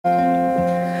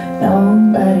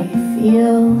Nobody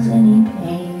feels any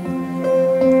pain.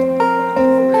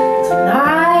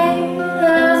 Tonight,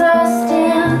 as I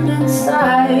stand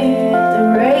inside the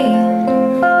rain,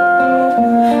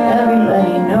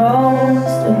 everybody knows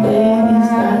the baby's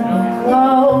got no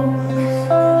clothes.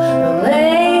 But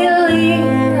lately,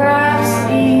 I've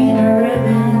seen her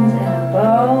ribbons and a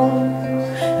bow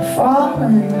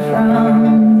falling from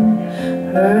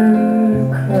her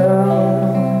curls.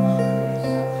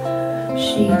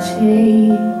 She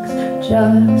takes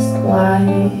just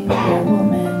like a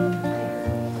woman.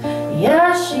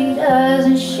 Yeah, she does,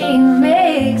 and she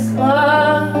makes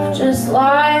love just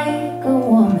like a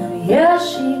woman. Yeah,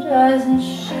 she does, and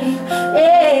she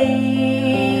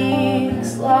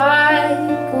aches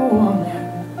like a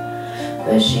woman.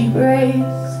 But she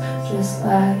breaks just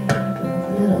like a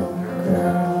little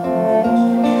girl.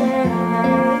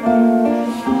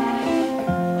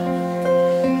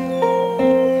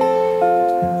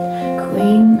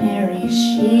 Queen Mary,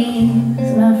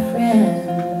 she's my friend.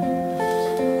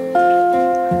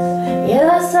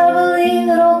 Yes, I believe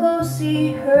that I'll go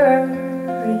see her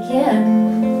again.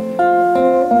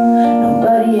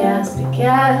 Nobody has to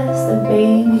guess the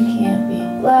baby can't be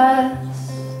blessed.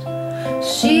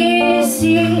 She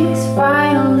sees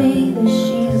finally that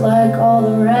she's like all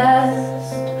the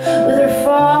rest, with her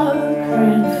fog, her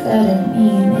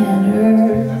amphetamine and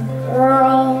her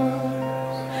pearls.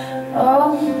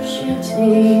 Oh, she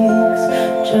takes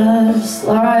just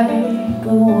like a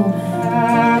woman.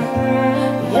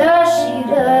 Yeah, she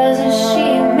does, and she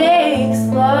makes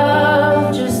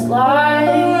love just like a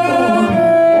woman.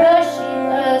 Yeah, she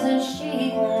does, and she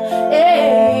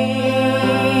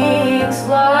aches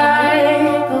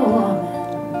like a woman.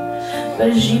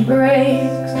 But she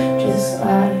breaks just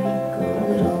like a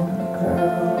little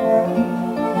girl.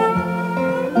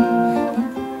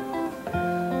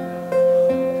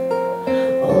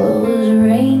 Well, it was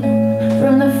raining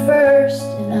from the first,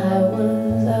 and I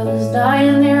was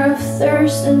dying there of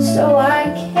thirst, and so I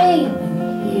came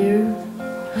in here.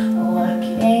 Oh, I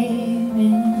came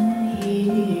in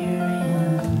here,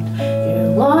 and your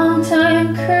long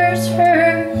time curse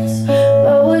hurts,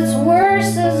 but what's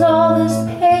worse is all this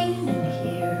pain in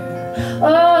here.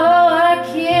 Oh, I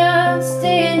can't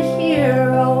stay in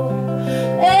here. Oh,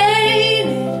 ain't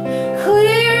it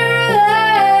clear that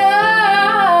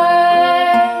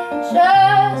I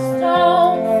just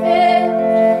don't fit?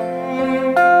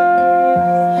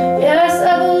 Yes, I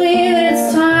believe it's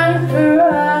time for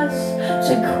us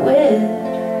to quit.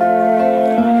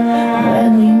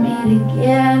 When we meet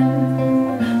again,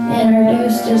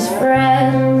 introduced as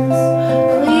friends,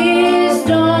 please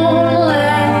don't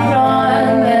let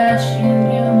on that you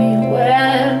knew me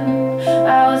when I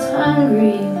was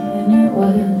hungry and it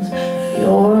was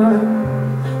your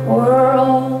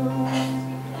world.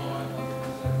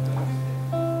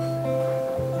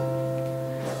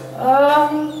 Oh,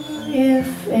 you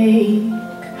fake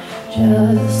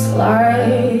just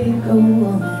like a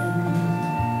woman.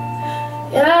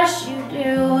 Yes, you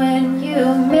do, and you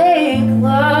make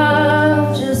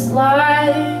love just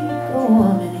like a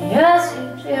woman. Yes, you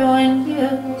do, and you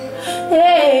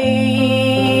hate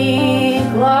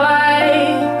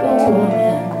like a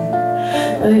woman.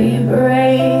 But you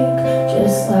break